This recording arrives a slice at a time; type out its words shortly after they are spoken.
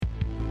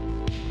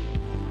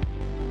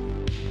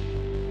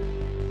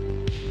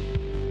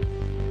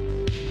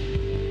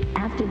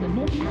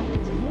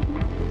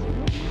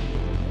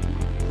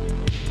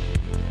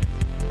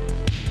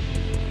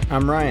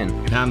I'm Ryan.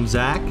 And I'm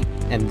Zach.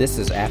 And this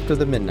is After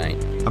the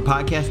Midnight, a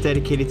podcast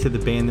dedicated to the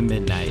band The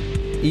Midnight.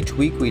 Each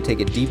week we take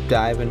a deep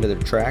dive into their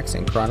tracks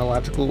in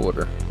chronological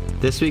order.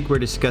 This week we're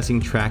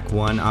discussing track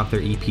 1 off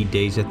their EP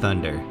Days of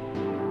Thunder,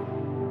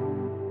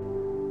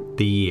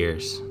 The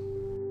Years.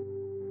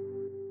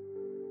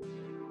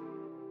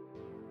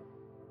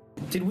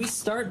 Did we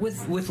start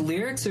with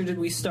lyrics, or did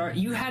we start...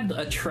 You had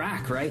a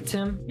track, right,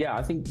 Tim? Yeah,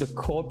 I think the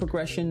chord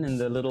progression and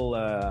the little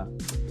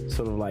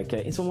sort of like...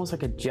 it's almost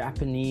like a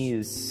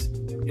Japanese...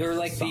 Or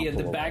like the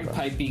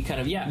bagpipey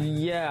kind of... Yeah.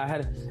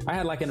 Yeah, I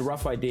had like a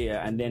rough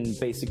idea, and then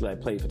basically I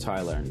played for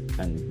Tyler,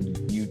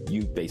 and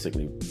you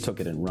basically took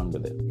it and run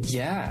with it.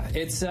 Yeah,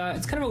 it's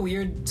kind of a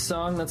weird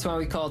song. That's why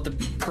we call it the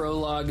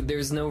prologue.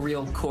 There's no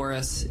real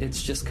chorus.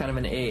 It's just kind of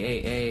an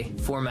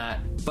AAA format.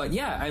 But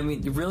yeah, I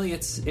mean, really,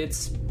 it's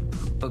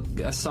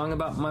a song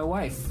about my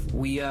wife.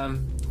 We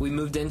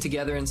moved in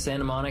together in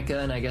Santa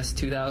Monica in, I guess,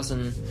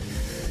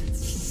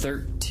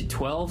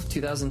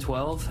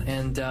 2012,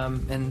 and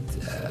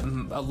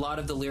a lot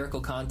of the lyrical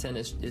content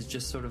is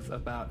just sort of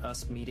about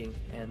us meeting,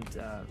 and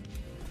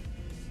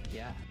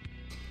yeah.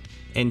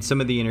 And some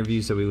of the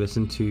interviews that we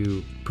listened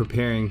to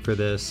preparing for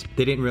this,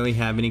 they didn't really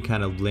have any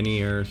kind of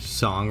linear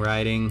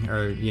songwriting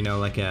or,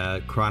 like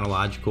a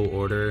chronological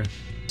order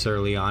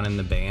early on in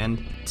the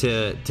band.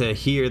 To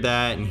hear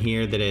that and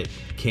hear that it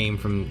came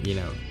from,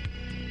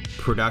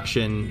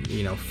 production,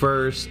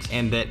 first,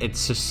 and that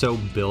it's just so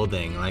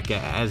building. Like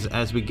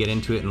as we get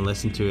into it and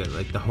listen to it,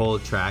 like the whole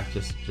track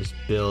just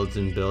builds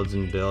and builds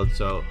and builds.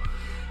 So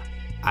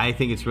I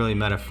think it's really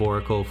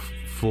metaphorical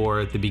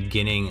for the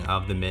beginning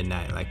of the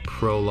Midnight, like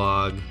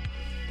prologue,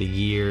 The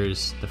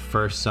Years, the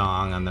first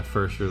song on the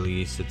first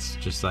release. It's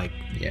just like,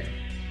 yeah,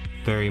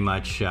 very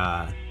much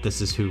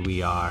this is who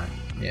we are.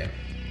 Yeah,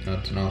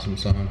 that's an awesome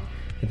song.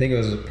 I think it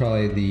was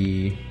probably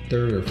the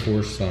third or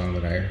fourth song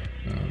that I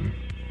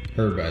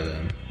heard by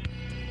them.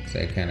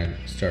 So I kind of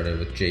started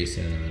with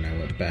Jason, and then I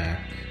went back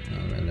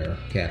in their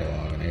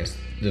catalog, and I guess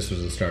this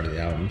was the start of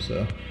the album,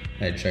 so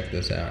I had checked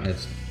this out, and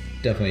it's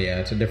definitely,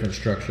 it's a different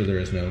structure. There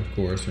is no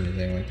chorus or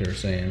anything like they were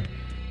saying.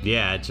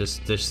 Yeah,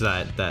 just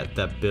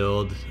that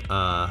build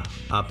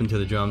up into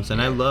the drums.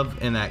 And I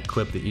love in that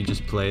clip that you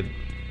just played,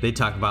 they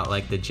talk about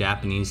like the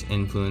Japanese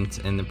influence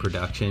in the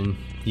production.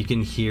 You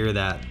can hear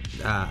that,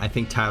 I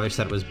think Tyler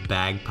said it was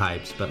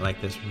bagpipes, but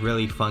like this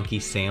really funky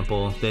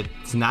sample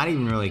that's not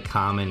even really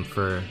common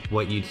for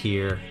what you'd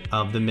hear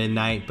of the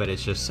Midnight, but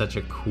it's just such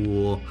a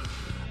cool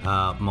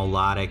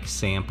melodic,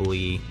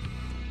 sampley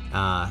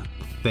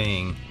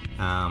thing.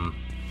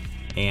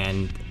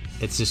 And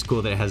it's just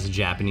cool that it has a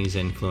Japanese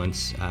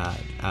influence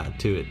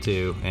to it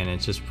too, and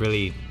it's just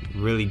really,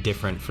 really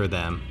different for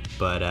them,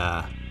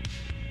 but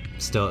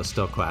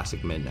still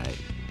classic Midnight.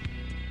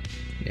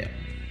 Yeah,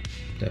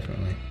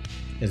 definitely.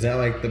 Is that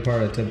like the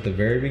part that's at the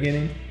very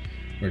beginning,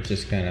 or it's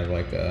just kind of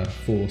like a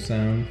full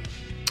sound?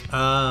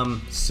 I'll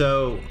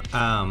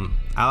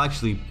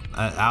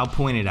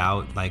point it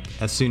out like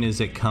as soon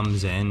as it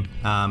comes in.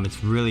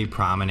 It's really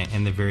prominent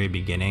in the very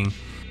beginning.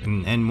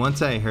 And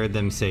once I heard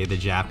them say the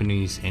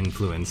Japanese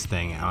influence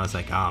thing, I was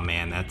like, oh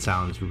man, that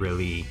sounds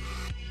really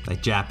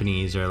like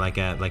Japanese, or like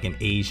an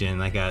Asian,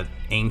 like a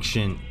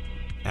ancient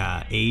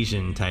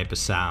Asian type of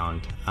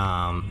sound.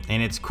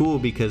 And it's cool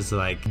because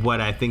like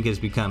what I think has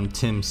become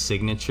Tim's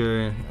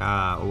signature,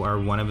 or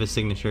one of his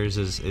signatures,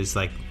 is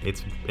like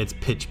it's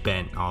pitch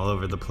bent all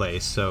over the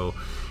place. So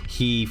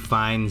he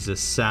finds a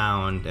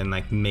sound and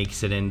like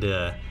makes it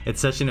into, it's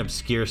such an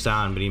obscure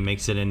sound, but he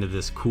makes it into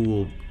this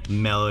cool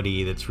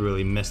melody that's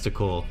really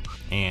mystical,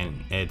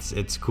 and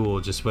it's cool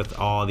just with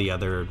all the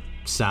other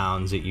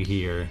sounds that you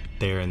hear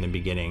there in the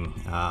beginning,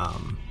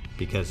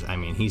 because I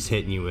mean he's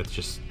hitting you with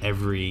just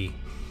every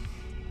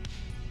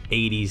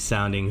 80s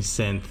sounding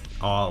synth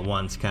all at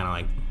once, kind of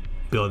like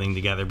building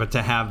together, but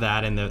to have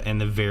that in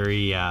the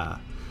very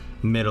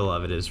middle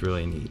of it is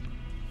really neat.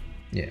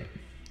 Yeah,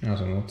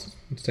 awesome. Let's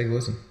take a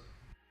listen.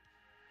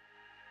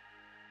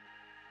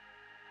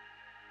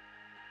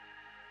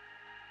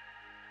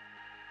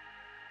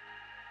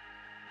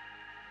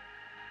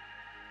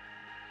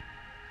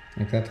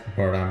 Like that's the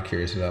part I'm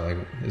curious about. Like,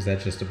 is that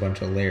just a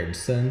bunch of layered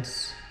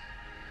synths?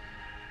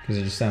 Because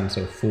it just sounds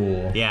so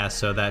full. Yeah.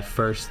 So that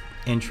first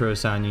intro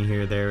sound you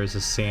hear there is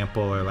a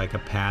sample or like a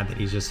pad that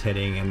he's just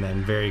hitting, and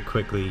then very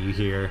quickly you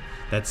hear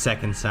that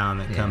second sound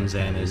that comes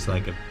in is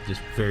like a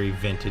just very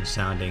vintage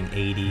sounding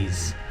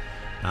 80s.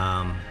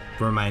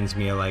 Reminds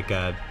me of like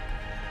a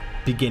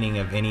beginning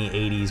of any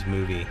 80s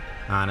movie,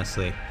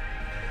 honestly.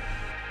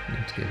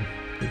 That's good.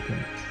 Good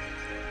point.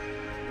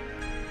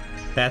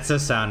 That's the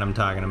sound I'm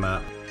talking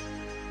about.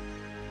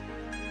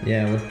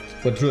 Yeah,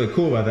 what's really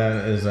cool about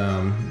that is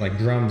like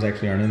drums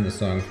actually aren't in the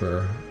song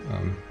for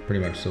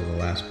pretty much till the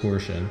last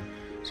portion.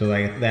 So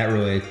like that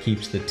really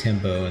keeps the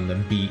tempo and the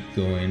beat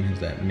going, is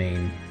that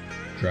main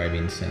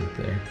driving synth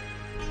there.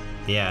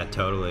 Yeah,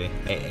 totally.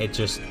 It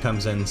just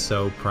comes in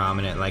so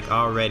prominent. Like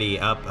already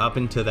up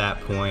until that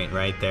point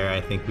right there,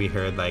 I think we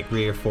heard like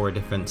 3 or 4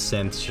 different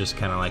synths just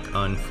kind of like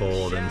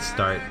unfold and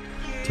start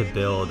to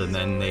build, and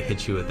then they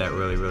hit you with that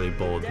really, really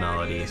bold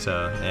melody.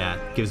 So yeah,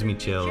 it gives me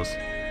chills.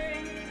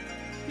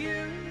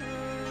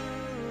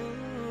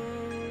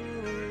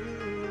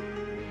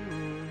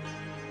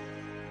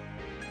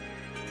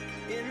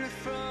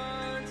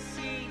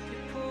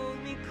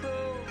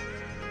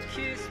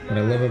 What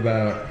I love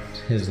about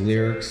his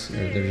lyrics,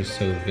 they're just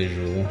so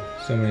visual.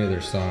 So many other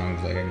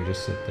songs, like I can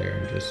just sit there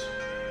and just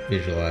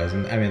visualize.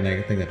 And I mean,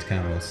 I think that's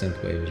kind of with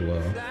synthwave as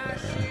well.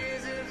 But,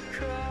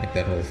 like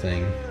that whole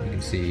thing, you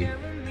can see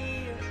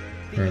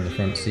her in the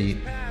front seat.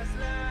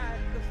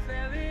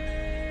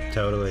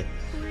 Totally.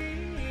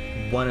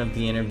 One of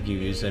the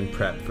interviews in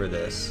prep for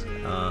this,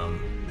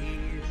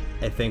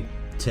 I think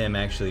Tim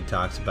actually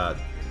talks about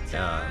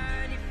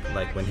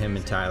like when him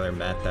and Tyler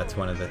met, that's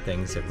one of the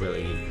things that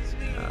really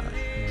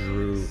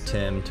drew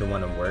Tim to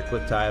want to work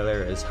with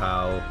Tyler, is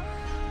how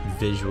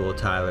visual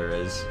Tyler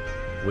is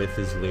with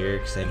his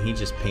lyrics, and he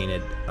just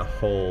painted a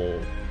whole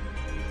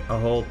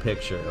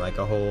picture, like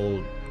a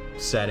whole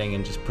setting,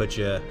 and just put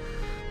you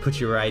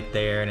right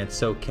there, and it's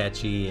so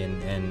catchy,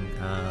 and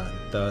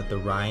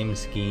the rhyme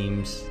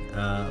schemes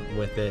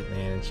with it,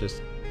 man,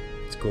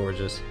 it's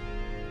gorgeous.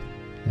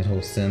 That whole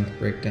synth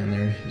breakdown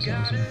there is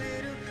awesome.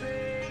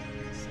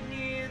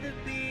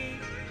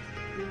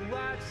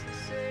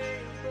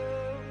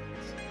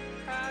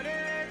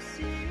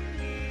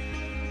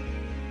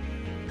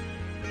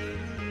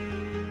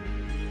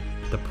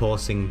 The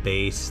pulsing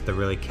bass, the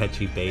really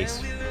catchy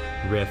bass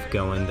riff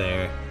going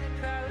there.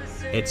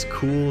 It's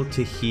cool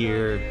to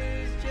hear.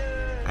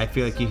 I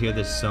feel like you hear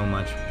this so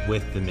much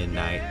with the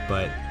Midnight,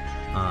 but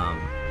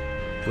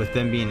with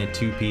them being a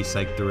two-piece,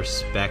 like the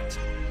respect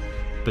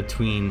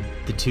between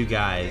the two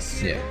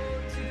guys. Yeah,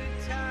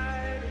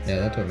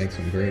 that's what makes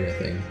them great, I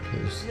think,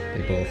 because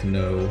they both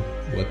know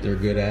what they're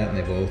good at, and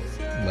they both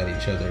let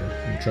each other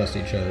and trust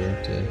each other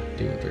to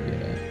do what they're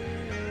good at.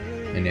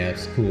 And yeah,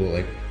 it's cool,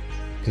 like,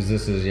 because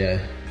this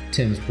is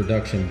Tim's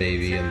production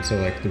baby, and so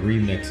like the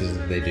remixes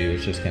that they do,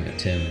 it's just kind of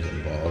Tim's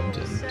involved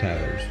and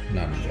Tyler's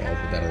not involved,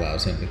 but that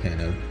allows him to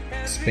kind of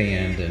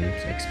expand and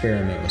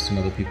experiment with some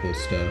other people's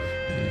stuff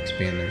and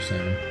expand their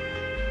sound.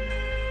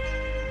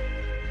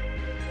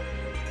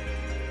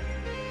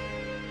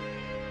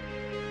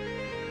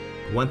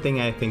 One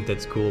thing I think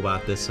that's cool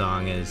about this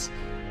song is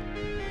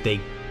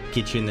they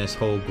get you in this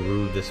whole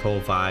groove, this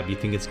whole vibe. You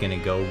think it's gonna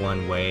go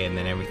one way, and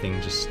then everything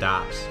just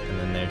stops, and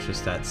then there's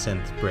just that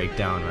synth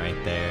breakdown right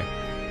there.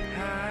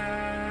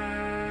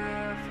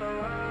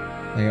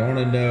 Like, I want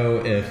to know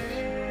if,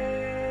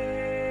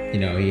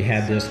 he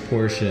had this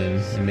portion,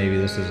 and maybe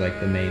this was like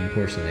the main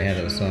portion they had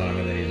of the song,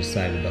 and then he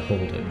decided to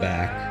hold it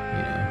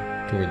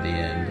back, toward the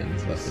end, and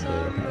let the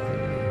build-up happen,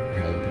 or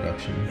how the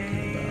production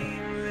came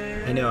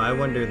about. I know, I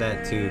wonder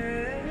that too.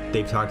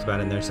 They've talked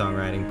about in their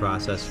songwriting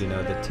process,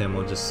 that Tim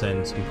will just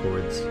send some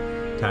chords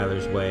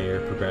Tyler's way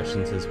or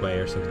progressions his way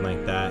or something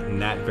like that,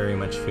 and that very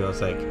much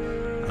feels like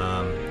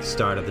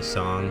start of the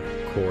song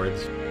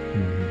chords.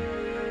 Mm-hmm.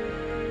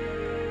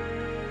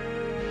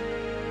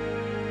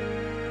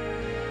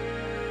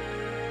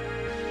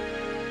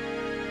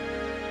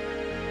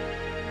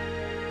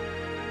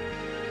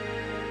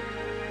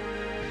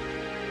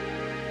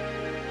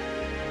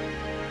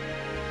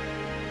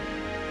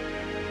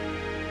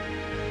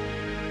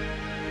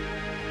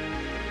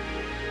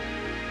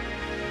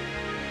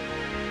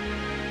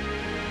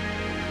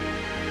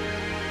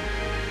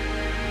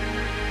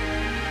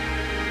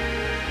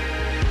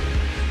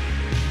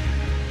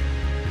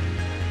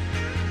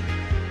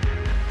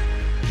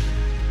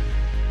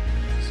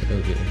 So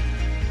good.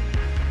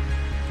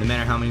 No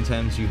matter how many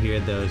times you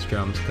hear those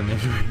drums come in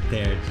right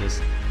there, it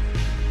just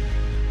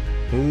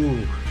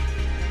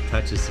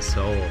touches the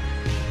soul.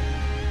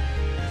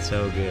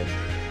 So good.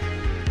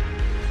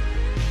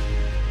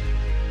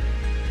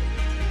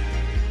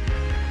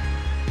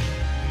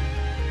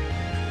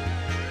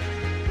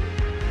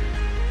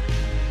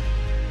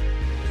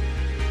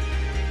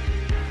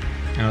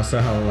 I also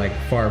how like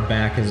far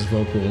back his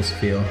vocals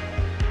feel.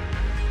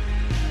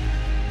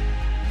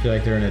 I feel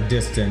like they're in a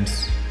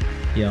distance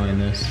yelling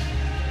this.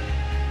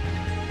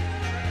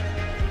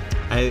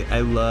 I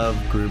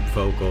love group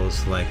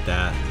vocals like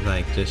that,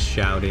 like just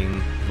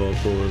shouting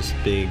vocals,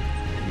 big,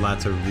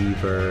 lots of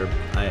reverb.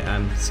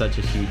 I'm such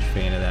a huge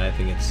fan of that. I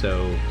think it's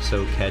so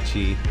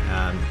catchy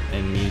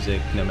in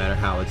music, no matter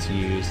how it's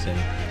used. And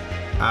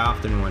I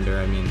often wonder,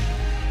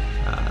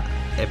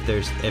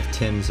 if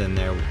Tim's in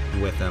there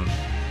with them.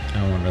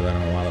 I wonder that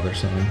on a lot of their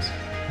songs.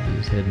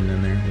 He's hidden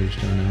in there, we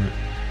just don't know it.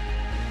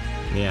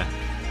 Yeah,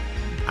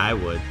 I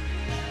would.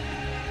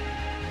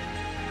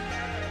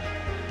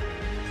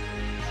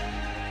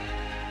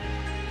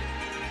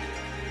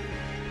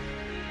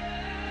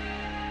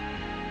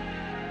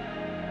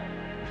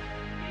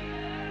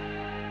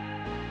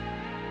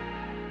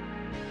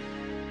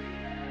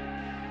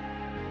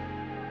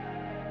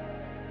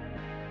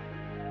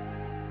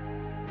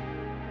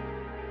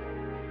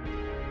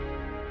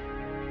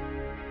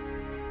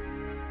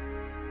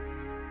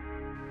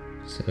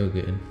 So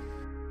good.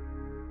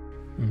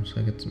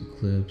 So I got some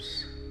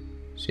clips.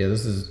 So yeah,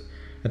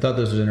 I thought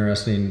this was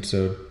interesting.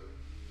 So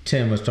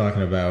Tim was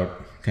talking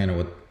about kind of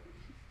what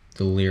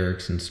the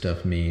lyrics and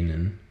stuff mean,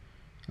 and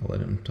I'll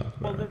let him talk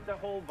about it. The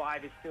whole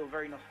vibe is still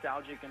very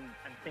nostalgic and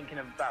thinking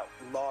about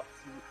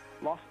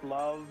lost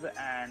love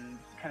and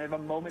kind of a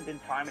moment in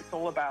time. It's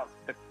all about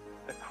the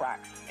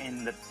cracks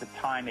in the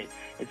time.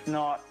 It's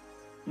not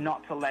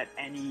to let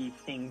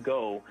anything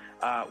go.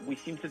 We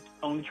seem to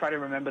only try to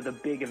remember the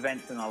big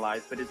events in our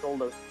lives, but it's all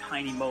those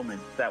tiny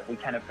moments that we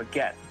kind of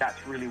forget.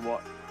 That's really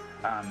what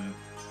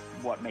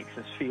makes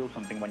us feel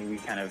something when we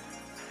kind of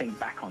think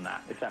back on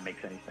that, if that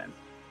makes any sense.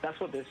 That's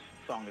what this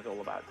song is all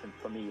about,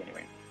 for me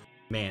anyway.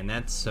 Man,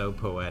 that's so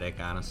poetic,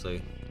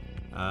 honestly.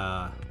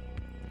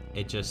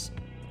 It just,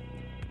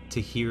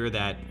 to hear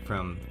that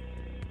from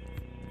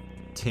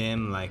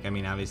Tim, like, I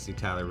mean, obviously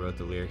Tyler wrote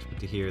the lyrics, but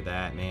to hear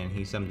that, man,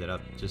 he summed it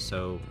up just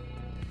so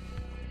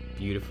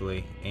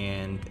beautifully.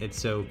 And it's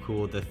so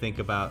cool to think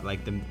about,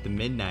 like, the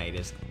Midnight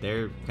is,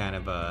 they're kind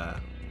of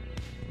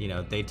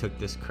they took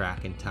this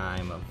crack in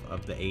time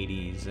of the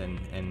 80s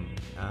and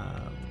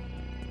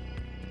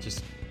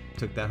just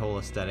took that whole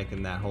aesthetic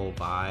and that whole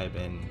vibe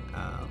and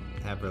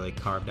have really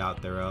carved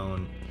out their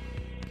own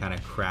kind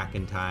of crack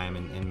in time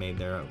and made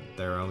their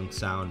own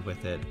sound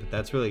with it. But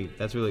that's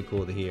really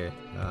cool to hear.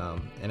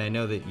 And I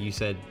know that you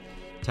said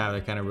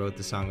Tyler kind of wrote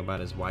the song about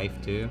his wife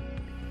too.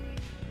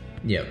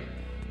 Yep.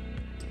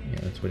 Yeah,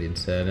 that's what he had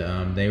said.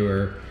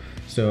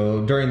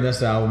 So during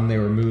this album, they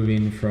were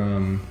moving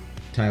from,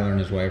 Tyler and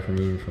his wife were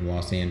moving from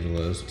Los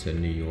Angeles to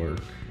New York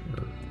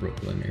or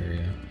Brooklyn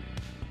area.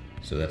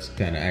 So that's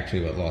kind of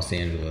actually what Los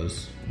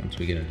Angeles, once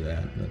we get into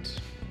that, that's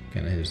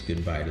kind of his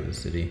goodbye to the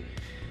city.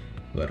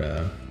 But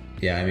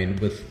yeah, I mean,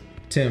 with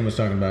Tim was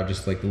talking about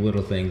just like the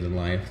little things in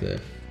life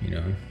that, you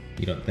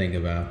don't think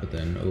about, but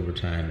then over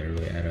time they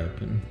really add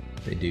up and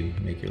they do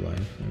make your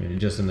life. I mean,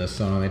 just in this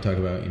song they talk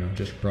about,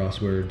 just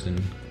crosswords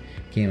and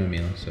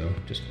chamomile. So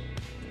just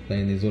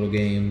playing these little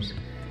games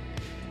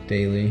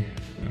daily,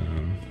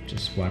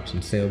 just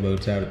watching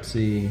sailboats out at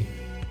sea.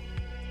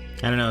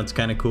 I don't know, it's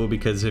kind of cool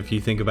because if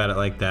you think about it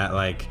like that,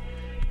 like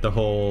the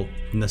whole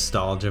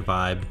nostalgia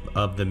vibe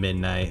of the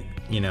Midnight,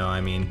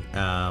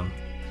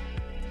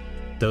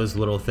 those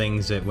little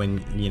things that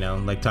when,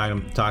 like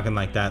talking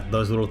like that,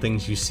 those little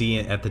things you see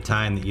at the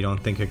time that you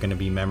don't think are going to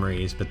be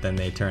memories, but then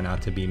they turn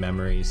out to be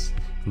memories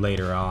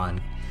later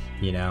on,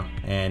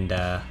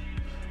 and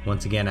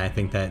once again, I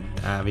think that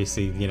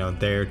obviously,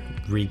 they're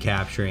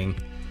recapturing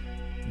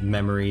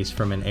memories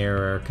from an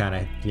era, kind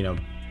of,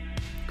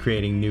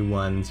 creating new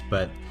ones,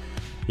 but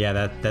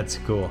yeah, that's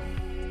cool.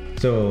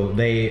 So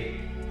they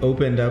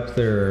opened up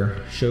their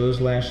shows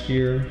last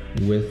year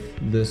with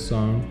this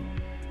song,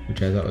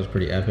 which I thought was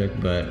pretty epic,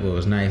 but what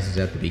was nice is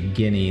at the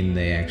beginning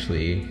they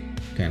actually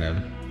kind of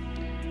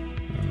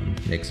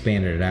they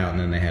expanded it out, and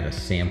then they had a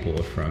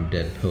sample from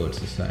Dead Poets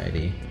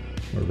Society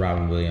where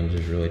Robin Williams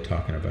is really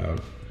talking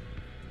about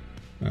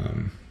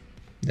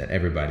that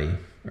everybody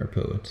are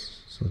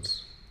poets. So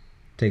let's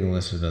take a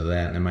listen to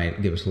that, and it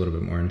might give us a little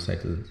bit more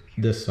insight to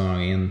this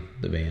song and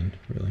the band,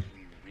 really.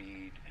 We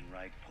read and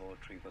write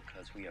poetry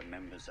because we are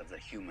members of the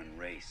human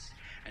race,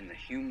 and the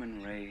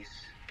human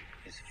race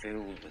is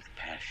filled with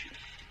passion.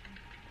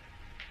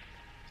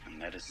 And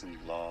medicine,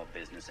 law,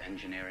 business,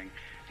 engineering,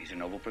 these are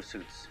noble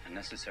pursuits and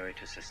necessary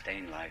to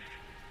sustain life.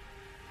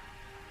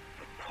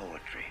 But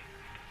poetry,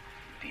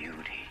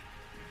 beauty,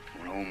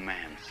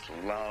 romance,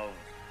 love,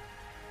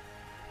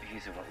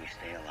 these are what we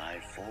stay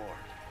alive for.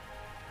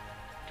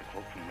 To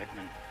quote from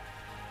Whitman,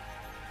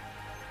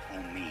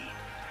 "O me,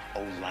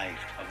 O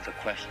life of the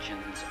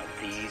questions of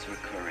these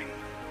recurring,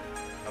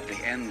 of the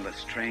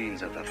endless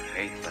trains of the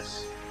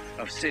faithless,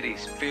 of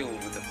cities filled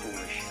with the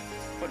foolish,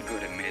 what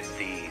good amid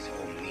these,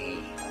 O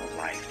me, O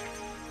life?"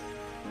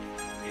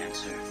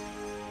 Answer,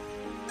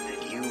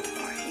 that you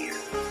are here,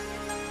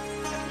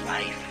 that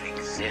life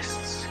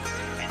exists,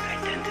 and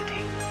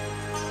identity,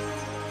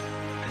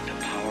 that the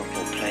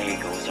powerful play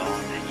goes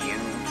on, and you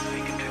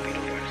may contribute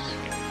a verse.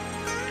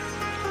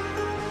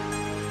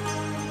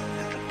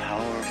 That the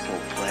powerful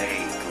play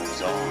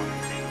goes on,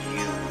 and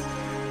you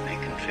may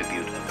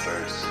contribute a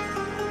verse.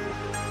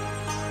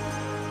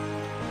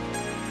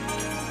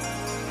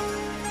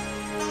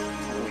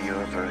 What will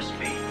your verse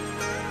be?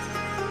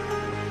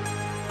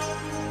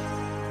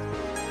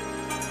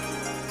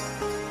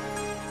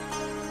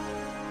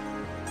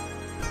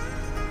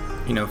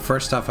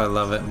 First off, I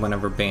love it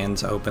whenever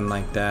bands open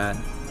like that,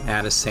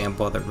 add a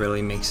sample that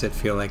really makes it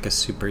feel like a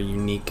super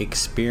unique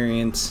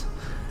experience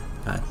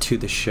to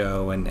the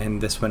show,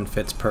 and this one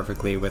fits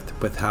perfectly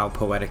with how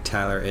poetic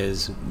Tyler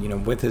is,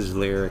 with his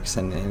lyrics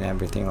and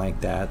everything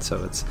like that.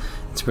 So it's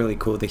really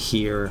cool to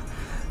hear,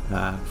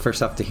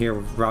 first off, to hear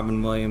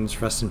Robin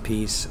Williams, rest in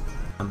peace,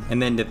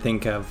 and then to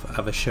think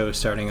of a show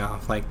starting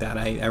off like that.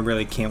 I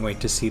really can't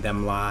wait to see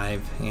them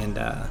live, and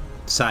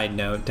side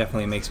note,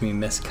 definitely makes me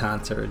miss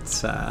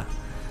concerts,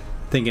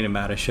 thinking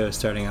about a show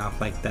starting off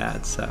like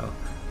that. So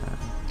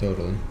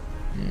totally.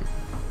 Yeah.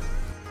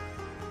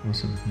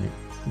 Awesome. Yeah.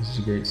 This is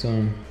a great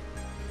song.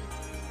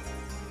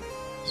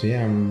 So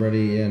yeah, I'm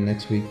ready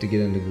next week to get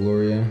into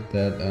Gloria.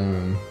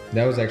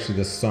 That was actually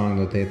the song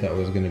that they thought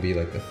was going to be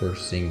like the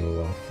first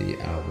single off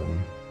the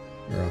album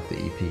or off the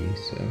EP.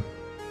 So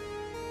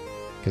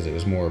because it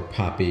was more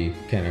poppy,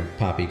 kind of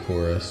poppy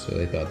chorus, so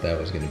they thought that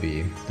was going to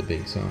be the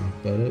big song,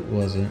 but it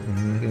wasn't.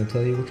 I'm not going to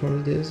tell you which one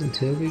it is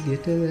until we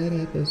get to that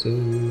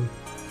episode.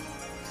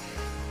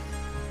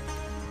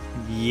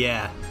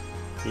 Yeah.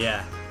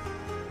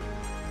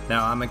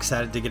 Now I'm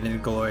excited to get into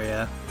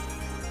Gloria.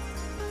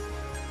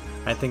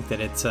 I think that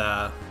it's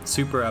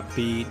super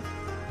upbeat,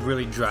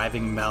 really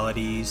driving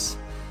melodies,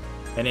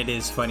 and it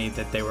is funny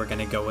that they were going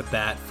to go with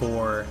that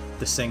for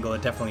the single.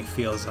 It definitely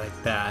feels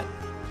like that.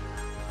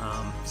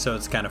 So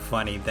it's kind of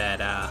funny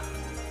that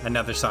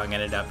another song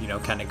ended up,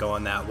 kind of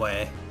going that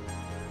way.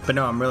 But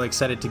no, I'm really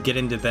excited to get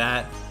into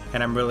that,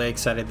 and I'm really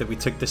excited that we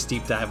took this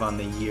deep dive on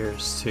the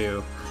Years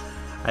too.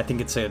 I think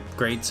it's a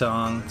great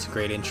song. It's a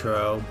great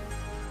intro.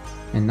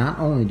 And not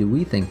only do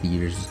we think the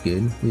Years is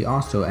good, we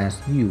also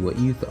asked you what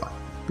you thought.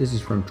 This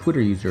is from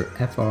Twitter user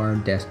FR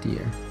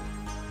Destier.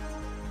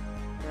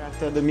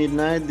 After the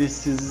Midnight,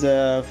 this is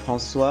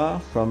Francois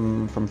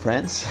from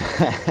France.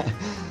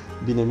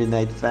 Been a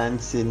Midnight fan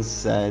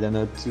since,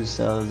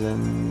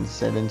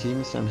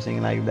 2017,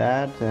 something like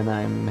that. And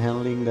I'm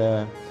handling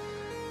the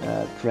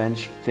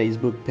French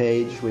Facebook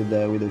page with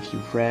a few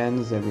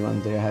friends.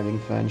 Everyone there having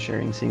fun,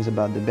 sharing things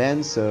about the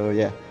band. So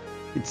yeah,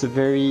 it's a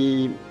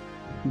very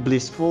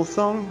blissful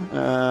song.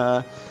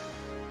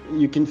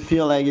 You can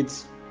feel like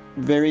it's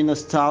very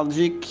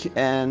nostalgic,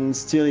 and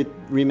still it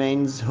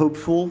remains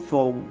hopeful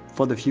for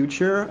the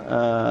future.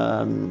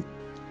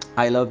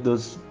 I love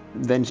those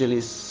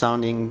Vangelis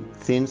sounding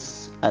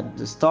synths at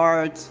the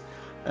start.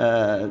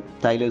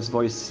 Tyler's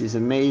voice is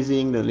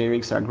amazing, the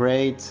lyrics are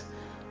great,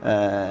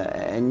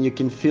 and you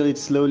can feel it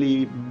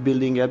slowly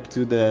building up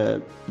to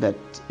that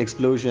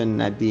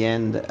explosion at the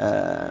end,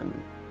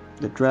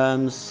 the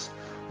drums,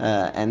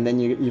 and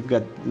then you've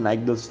got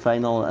like those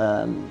final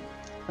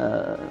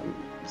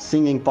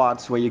singing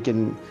parts where you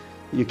can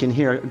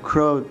hear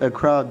a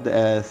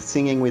crowd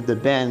singing with the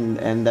band,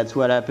 and that's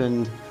what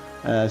happened.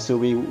 So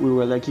we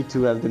were lucky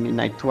to have the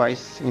Midnight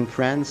twice in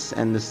France,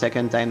 and the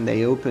second time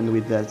they opened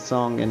with that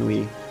song, and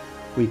we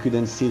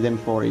couldn't see them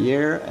for a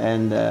year,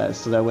 and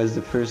so that was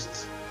the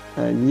first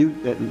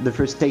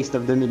taste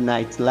of the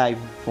Midnight live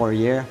for a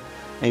year,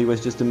 and it was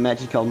just a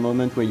magical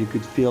moment where you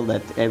could feel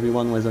that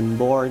everyone was on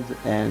board.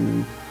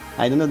 And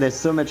I don't know, there's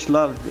so much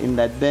love in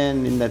that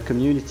band, in that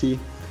community,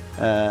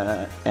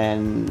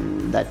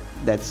 and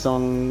that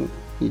song,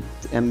 it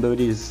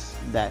embodies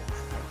that.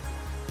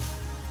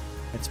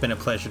 It's been a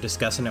pleasure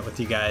discussing it with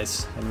you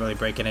guys and really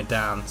breaking it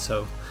down.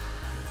 So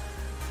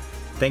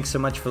thanks so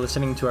much for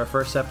listening to our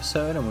first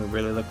episode, and we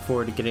really look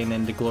forward to getting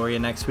into Gloria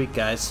next week,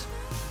 guys.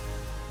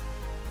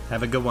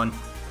 Have a good one.